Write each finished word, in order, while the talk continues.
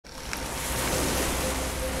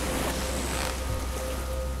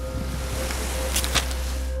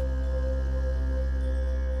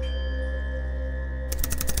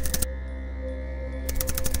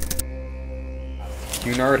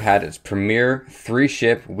Cunard had its premier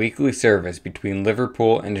 3-ship weekly service between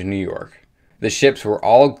Liverpool and New York. The ships were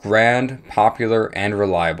all grand, popular, and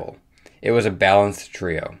reliable. It was a balanced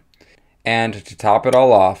trio. And to top it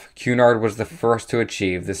all off, Cunard was the first to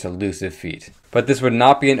achieve this elusive feat. But this would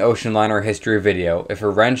not be an ocean liner history video if a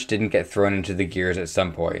wrench didn't get thrown into the gears at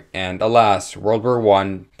some point, and alas, World War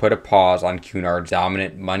I put a pause on Cunard's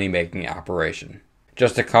dominant money-making operation.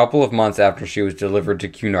 Just a couple of months after she was delivered to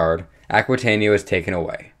Cunard, Aquitania was taken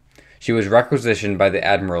away. She was requisitioned by the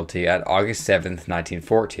Admiralty at August 7,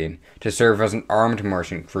 1914, to serve as an armed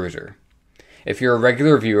merchant cruiser. If you're a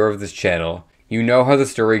regular viewer of this channel, you know how the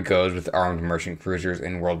story goes with armed merchant cruisers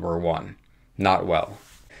in World War I. Not well.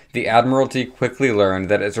 The Admiralty quickly learned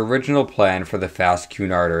that its original plan for the fast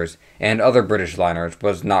Cunarders and other British liners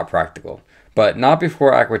was not practical, but not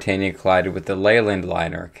before Aquitania collided with the Leyland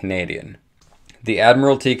liner Canadian. The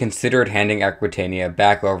Admiralty considered handing Aquitania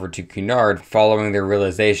back over to Cunard following their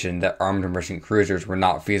realization that armed merchant cruisers were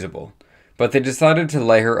not feasible, but they decided to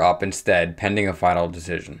lay her up instead pending a final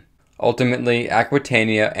decision. Ultimately,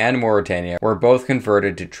 Aquitania and Mauretania were both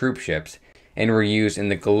converted to troop ships and were used in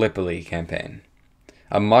the Gallipoli campaign,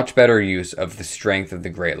 a much better use of the strength of the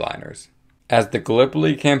great liners. As the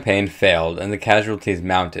Gallipoli campaign failed and the casualties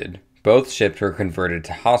mounted, both ships were converted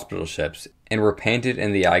to hospital ships and were painted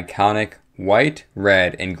in the iconic white,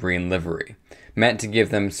 red, and green livery, meant to give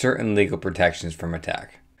them certain legal protections from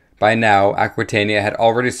attack. By now, Aquitania had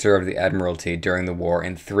already served the Admiralty during the war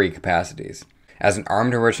in 3 capacities: as an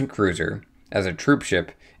armed merchant cruiser, as a troop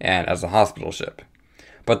ship, and as a hospital ship.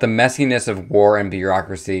 But the messiness of war and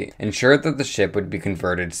bureaucracy ensured that the ship would be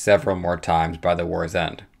converted several more times by the war's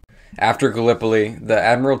end. After Gallipoli, the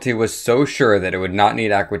Admiralty was so sure that it would not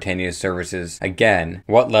need Aquitania's services again,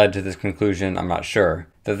 what led to this conclusion I'm not sure,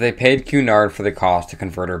 that they paid Cunard for the cost to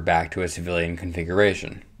convert her back to a civilian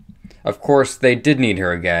configuration. Of course, they did need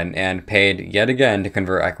her again, and paid yet again to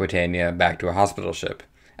convert Aquitania back to a hospital ship,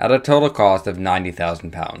 at a total cost of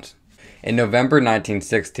 £90,000. In November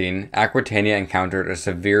 1916, Aquitania encountered a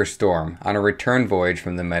severe storm on a return voyage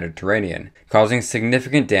from the Mediterranean, causing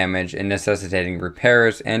significant damage and necessitating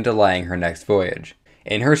repairs and delaying her next voyage.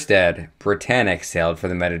 In her stead, Titanic sailed for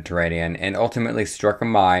the Mediterranean and ultimately struck a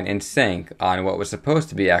mine and sank on what was supposed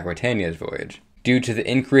to be Aquitania's voyage. Due to the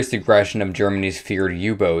increased aggression of Germany's feared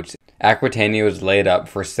U-boats, Aquitania was laid up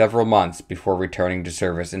for several months before returning to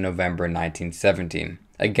service in November 1917,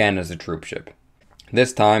 again as a troop ship.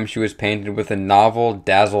 This time, she was painted with a novel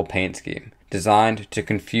dazzle paint scheme, designed to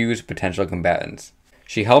confuse potential combatants.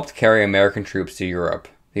 She helped carry American troops to Europe,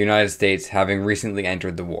 the United States having recently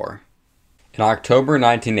entered the war. In October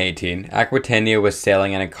 1918, Aquitania was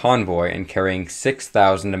sailing in a convoy and carrying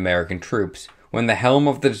 6,000 American troops when the helm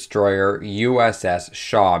of the destroyer USS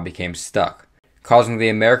Shaw became stuck, causing the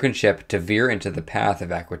American ship to veer into the path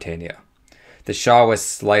of Aquitania. The Shaw was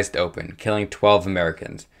sliced open, killing 12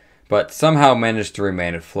 Americans, but somehow managed to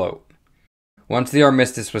remain afloat. Once the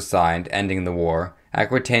armistice was signed, ending the war,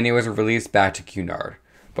 Aquitania was released back to Cunard,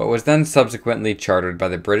 but was then subsequently chartered by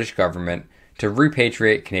the British government to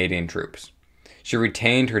repatriate Canadian troops. She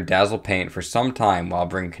retained her dazzle paint for some time while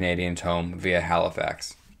bringing Canadians home via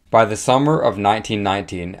Halifax. By the summer of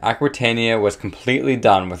 1919, Aquitania was completely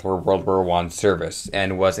done with her World War I service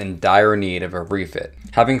and was in dire need of a refit,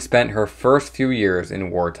 having spent her first few years in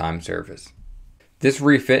wartime service. This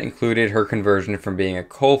refit included her conversion from being a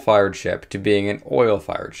coal-fired ship to being an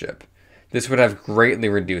oil-fired ship. This would have greatly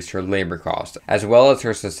reduced her labor costs, as well as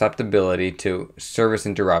her susceptibility to service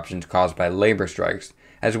interruptions caused by labor strikes,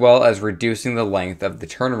 as well as reducing the length of the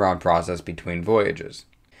turnaround process between voyages.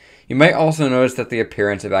 You might also notice that the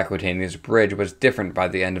appearance of Aquitania's bridge was different by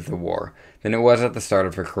the end of the war than it was at the start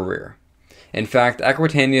of her career. In fact,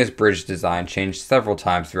 Aquitania's bridge design changed several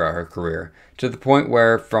times throughout her career, to the point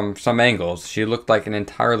where, from some angles, she looked like an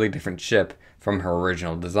entirely different ship from her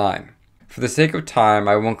original design. For the sake of time,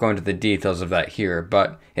 I won't go into the details of that here,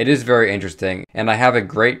 but it is very interesting, and I have a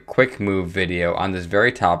great quick move video on this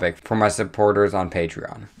very topic for my supporters on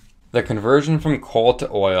Patreon. The conversion from coal to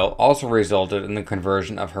oil also resulted in the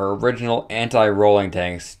conversion of her original anti-rolling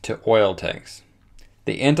tanks to oil tanks.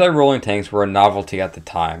 The anti-rolling tanks were a novelty at the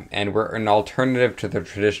time, and were an alternative to the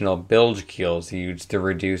traditional bilge keels used to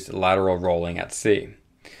reduce lateral rolling at sea.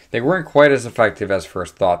 They weren't quite as effective as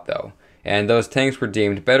first thought though, and those tanks were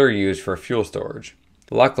deemed better used for fuel storage.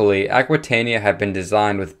 Luckily, Aquitania had been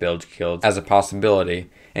designed with bilge keels as a possibility,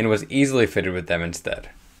 and was easily fitted with them instead.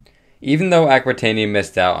 Even though Aquitania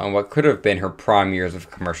missed out on what could have been her prime years of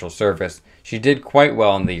commercial service, she did quite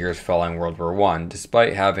well in the years following World War I,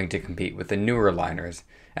 despite having to compete with the newer liners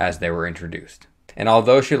as they were introduced. And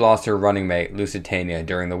although she lost her running mate Lusitania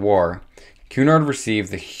during the war, Cunard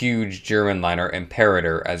received the huge German liner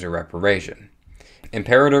Imperator as a reparation.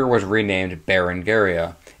 Imperator was renamed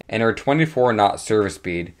Berengaria, and her 24-knot service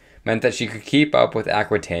speed meant that she could keep up with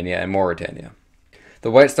Aquitania and Mauretania.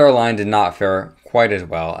 The White Star Line did not fare quite as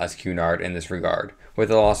well as Cunard in this regard, with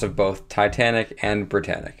the loss of both Titanic and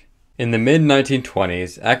Britannic. In the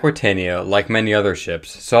mid-1920s, Aquitania, like many other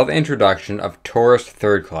ships, saw the introduction of tourist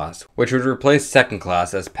third class, which would replace second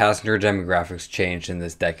class as passenger demographics changed in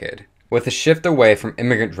this decade. With a shift away from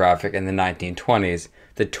immigrant traffic in the 1920s,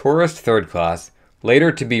 the tourist third class,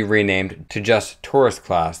 later to be renamed to just tourist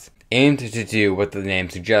class, aimed to do what the name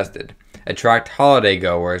suggested, attract holiday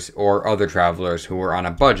goers or other travelers who were on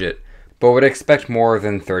a budget, but would expect more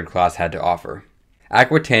than third class had to offer.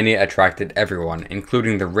 Aquitania attracted everyone,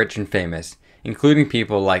 including the rich and famous, including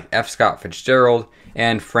people like F. Scott Fitzgerald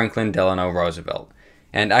and Franklin Delano Roosevelt,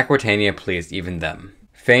 and Aquitania pleased even them.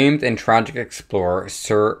 Famed and tragic explorer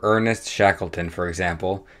Sir Ernest Shackleton, for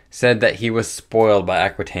example, said that he was spoiled by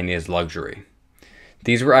Aquitania's luxury.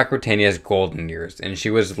 These were Aquitania's golden years, and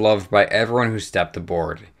she was loved by everyone who stepped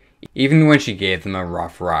aboard, even when she gave them a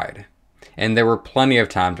rough ride. And there were plenty of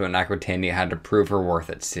times when Aquitania had to prove her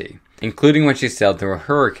worth at sea, including when she sailed through a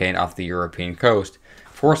hurricane off the European coast,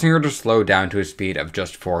 forcing her to slow down to a speed of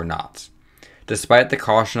just 4 knots. Despite the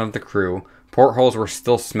caution of the crew, portholes were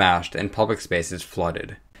still smashed and public spaces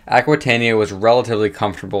flooded. Aquitania was relatively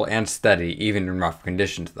comfortable and steady even in rough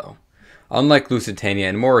conditions though. Unlike Lusitania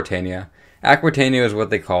and Mauretania, Aquitania was what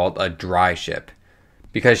they called a dry ship,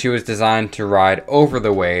 because she was designed to ride over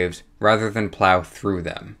the waves rather than plow through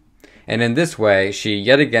them. And in this way, she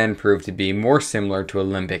yet again proved to be more similar to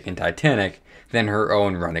Olympic and Titanic than her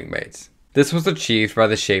own running mates. This was achieved by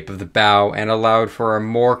the shape of the bow and allowed for a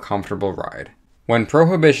more comfortable ride. When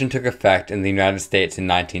Prohibition took effect in the United States in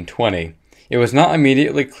 1920, it was not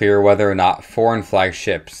immediately clear whether or not foreign flag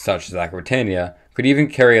ships, such as Aquitania, could even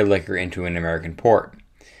carry liquor into an American port.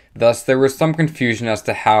 Thus, there was some confusion as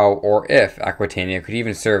to how or if Aquitania could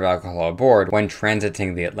even serve alcohol aboard when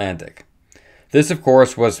transiting the Atlantic. This, of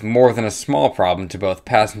course, was more than a small problem to both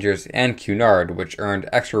passengers and Cunard, which earned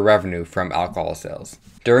extra revenue from alcohol sales.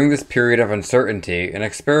 During this period of uncertainty, an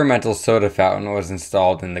experimental soda fountain was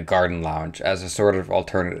installed in the garden lounge as a sort of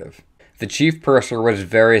alternative. The chief purser was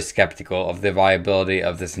very skeptical of the viability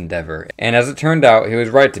of this endeavor, and as it turned out, he was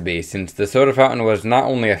right to be, since the soda fountain was not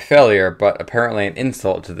only a failure, but apparently an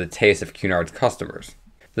insult to the taste of Cunard's customers.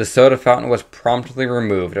 The soda fountain was promptly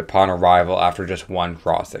removed upon arrival after just 1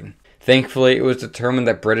 crossing. Thankfully, it was determined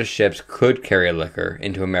that British ships could carry liquor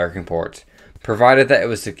into American ports, provided that it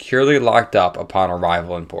was securely locked up upon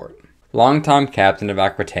arrival in port. Longtime captain of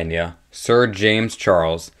Aquitania, Sir James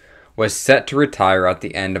Charles, was set to retire at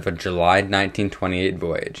the end of a July 1928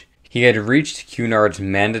 voyage. He had reached Cunard's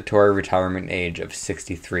mandatory retirement age of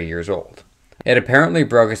 63 years old. It apparently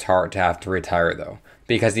broke his heart to have to retire though,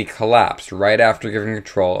 because he collapsed right after giving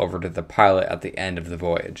control over to the pilot at the end of the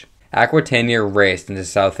voyage. Aquitania raced into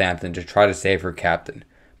Southampton to try to save her captain,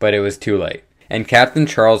 but it was too late, and Captain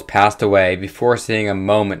Charles passed away before seeing a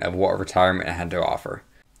moment of what retirement had to offer.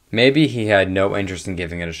 Maybe he had no interest in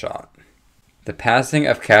giving it a shot. The passing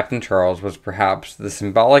of Captain Charles was perhaps the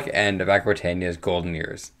symbolic end of Aquitania's golden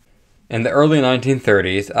years. In the early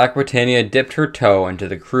 1930s, Aquitania dipped her toe into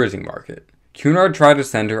the cruising market. Cunard tried to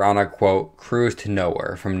send her on a, quote, cruise to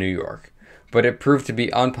nowhere from New York, but it proved to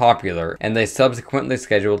be unpopular, and they subsequently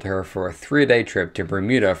scheduled her for a 3-day trip to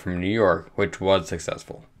Bermuda from New York, which was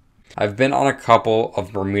successful. I've been on a couple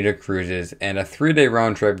of Bermuda cruises, and a 3-day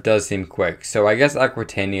round trip does seem quick, so I guess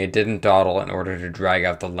Aquitania didn't dawdle in order to drag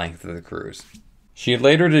out the length of the cruise. She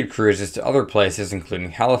later did cruises to other places,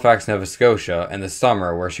 including Halifax, Nova Scotia, in the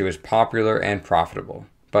summer, where she was popular and profitable,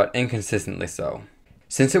 but inconsistently so.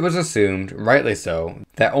 Since it was assumed, rightly so,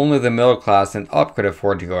 that only the middle class and up could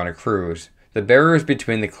afford to go on a cruise, the barriers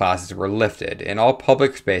between the classes were lifted, and all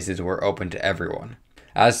public spaces were open to everyone.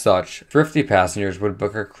 As such, thrifty passengers would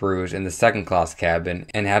book a cruise in the second-class cabin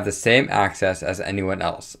and have the same access as anyone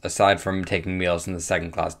else, aside from taking meals in the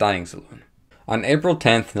second-class dining saloon. On April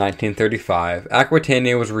 10, 1935,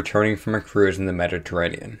 Aquitania was returning from a cruise in the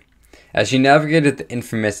Mediterranean. As she navigated the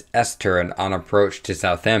infamous S-turn on approach to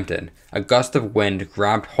Southampton, a gust of wind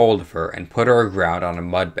grabbed hold of her and put her aground on a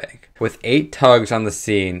mudbank. With 8 tugs on the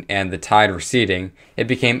scene and the tide receding, it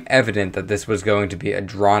became evident that this was going to be a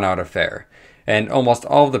drawn-out affair, and almost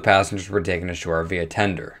all of the passengers were taken ashore via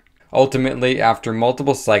tender. Ultimately, after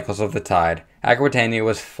multiple cycles of the tide, Aquitania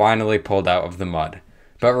was finally pulled out of the mud,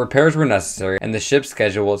 but repairs were necessary and the ship's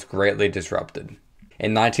schedule was greatly disrupted.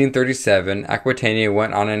 In 1937, Aquitania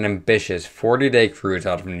went on an ambitious 40-day cruise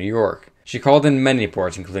out of New York. She called in many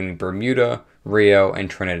ports including Bermuda, Rio, and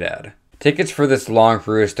Trinidad. Tickets for this long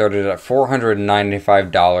cruise started at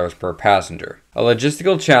 $495 per passenger. A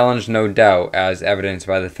logistical challenge, no doubt, as evidenced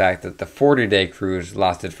by the fact that the 40-day cruise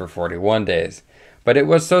lasted for 41 days, but it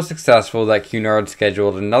was so successful that Cunard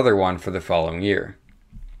scheduled another one for the following year.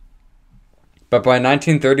 But by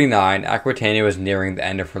 1939, Aquitania was nearing the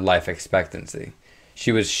end of her life expectancy.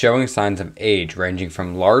 She was showing signs of age, ranging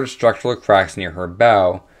from large structural cracks near her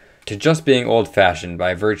bow to just being old-fashioned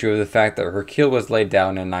by virtue of the fact that her keel was laid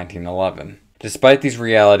down in 1911. Despite these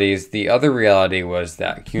realities, the other reality was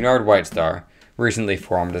that Cunard White Star, recently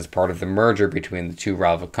formed as part of the merger between the two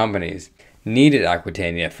rival companies, needed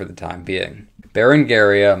Aquitania for the time being.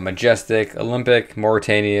 Berengaria, Majestic, Olympic,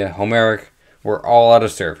 Mauretania, Homeric were all out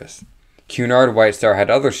of service. Cunard White Star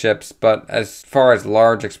had other ships, but as far as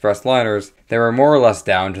large express liners, they were more or less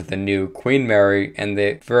down to the new Queen Mary and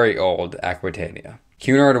the very old Aquitania.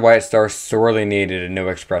 Cunard White Star sorely needed a new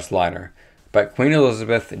express liner, but Queen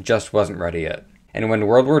Elizabeth just wasn't ready yet. And when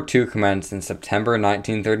World War II commenced in September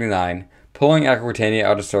 1939, pulling Aquitania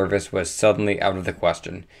out of service was suddenly out of the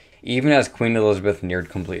question, even as Queen Elizabeth neared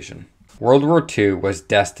completion. World War II was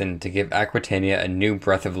destined to give Aquitania a new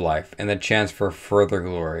breath of life and the chance for further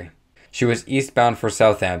glory. She was eastbound for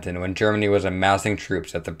Southampton when Germany was amassing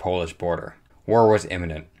troops at the Polish border. War was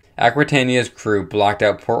imminent. Aquitania's crew blocked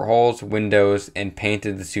out portholes, windows, and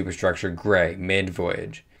painted the superstructure gray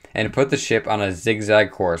mid-voyage, and put the ship on a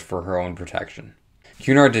zigzag course for her own protection.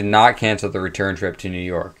 Cunard did not cancel the return trip to New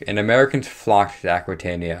York, and Americans flocked to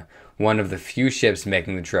Aquitania, one of the few ships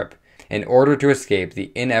making the trip, in order to escape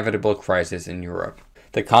the inevitable crisis in Europe.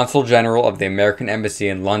 The Consul General of the American Embassy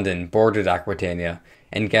in London boarded Aquitania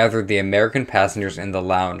and gathered the American passengers in the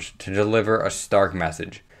lounge to deliver a stark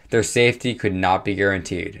message. Their safety could not be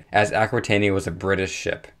guaranteed, as Aquitania was a British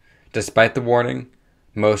ship. Despite the warning,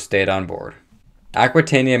 most stayed on board.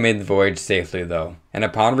 Aquitania made the voyage safely, though, and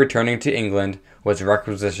upon returning to England, was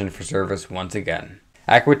requisitioned for service once again.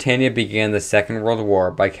 Aquitania began the Second World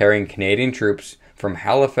War by carrying Canadian troops from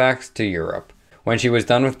Halifax to Europe. When she was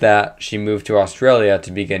done with that, she moved to Australia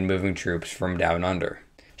to begin moving troops from down under.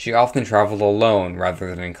 She often traveled alone rather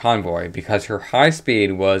than in convoy because her high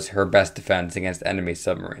speed was her best defense against enemy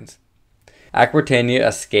submarines. Aquitania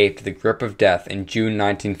escaped the grip of death in June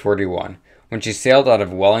 1941 when she sailed out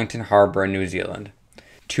of Wellington Harbour in New Zealand.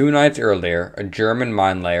 2 nights earlier, a German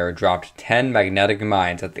mine layer dropped 10 magnetic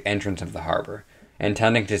mines at the entrance of the harbour,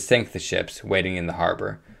 intending to sink the ships waiting in the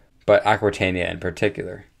harbour, but Aquitania in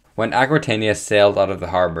particular. When Aquitania sailed out of the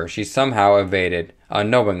harbour, she somehow evaded,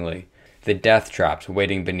 unknowingly, the death traps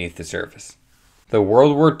waiting beneath the surface. The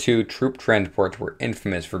World War II troop transports were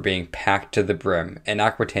infamous for being packed to the brim, and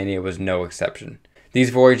Aquitania was no exception.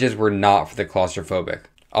 These voyages were not for the claustrophobic,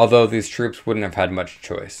 although these troops wouldn't have had much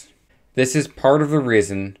choice. This is part of the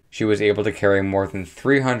reason she was able to carry more than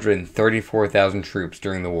 334,000 troops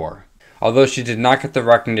during the war. Although she did not get the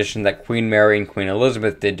recognition that Queen Mary and Queen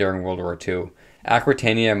Elizabeth did during World War II,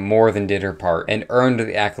 Aquitania more than did her part and earned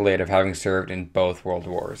the accolade of having served in both World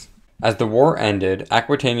Wars. As the war ended,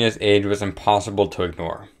 Aquitania's age was impossible to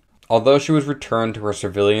ignore. Although she was returned to her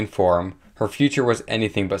civilian form, her future was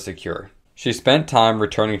anything but secure. She spent time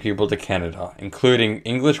returning people to Canada, including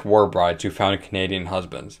English war brides who found Canadian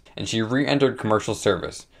husbands, and she re-entered commercial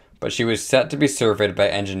service, but she was set to be surveyed by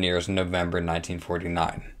engineers in November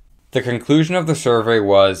 1949. The conclusion of the survey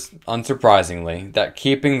was, unsurprisingly, that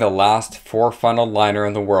keeping the last 4-funnel liner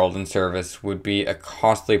in the world in service would be a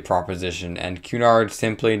costly proposition, and Cunard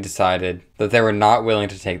simply decided that they were not willing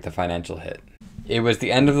to take the financial hit. It was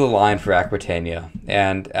the end of the line for Aquitania,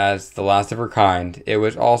 and as the last of her kind, it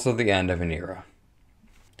was also the end of an era.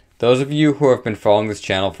 Those of you who have been following this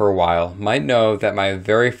channel for a while might know that my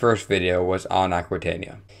very first video was on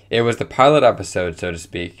Aquitania. It was the pilot episode, so to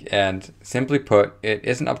speak, and simply put, it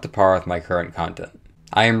isn't up to par with my current content.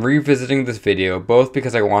 I am revisiting this video both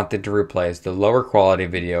because I wanted to replace the lower quality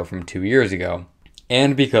video from 2 years ago,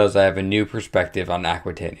 and because I have a new perspective on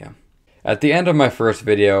Aquitania. At the end of my first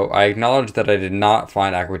video, I acknowledged that I did not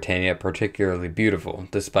find Aquitania particularly beautiful,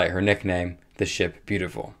 despite her nickname, the Ship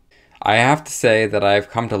Beautiful. I have to say that I have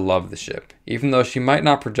come to love the ship, even though she might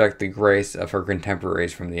not project the grace of her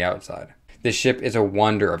contemporaries from the outside. This ship is a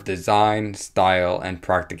wonder of design, style, and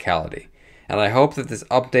practicality, and I hope that this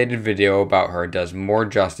updated video about her does more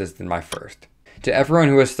justice than my first. To everyone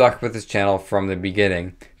who has stuck with this channel from the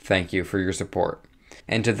beginning, thank you for your support.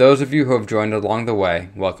 And to those of you who have joined along the way,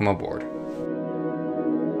 welcome aboard.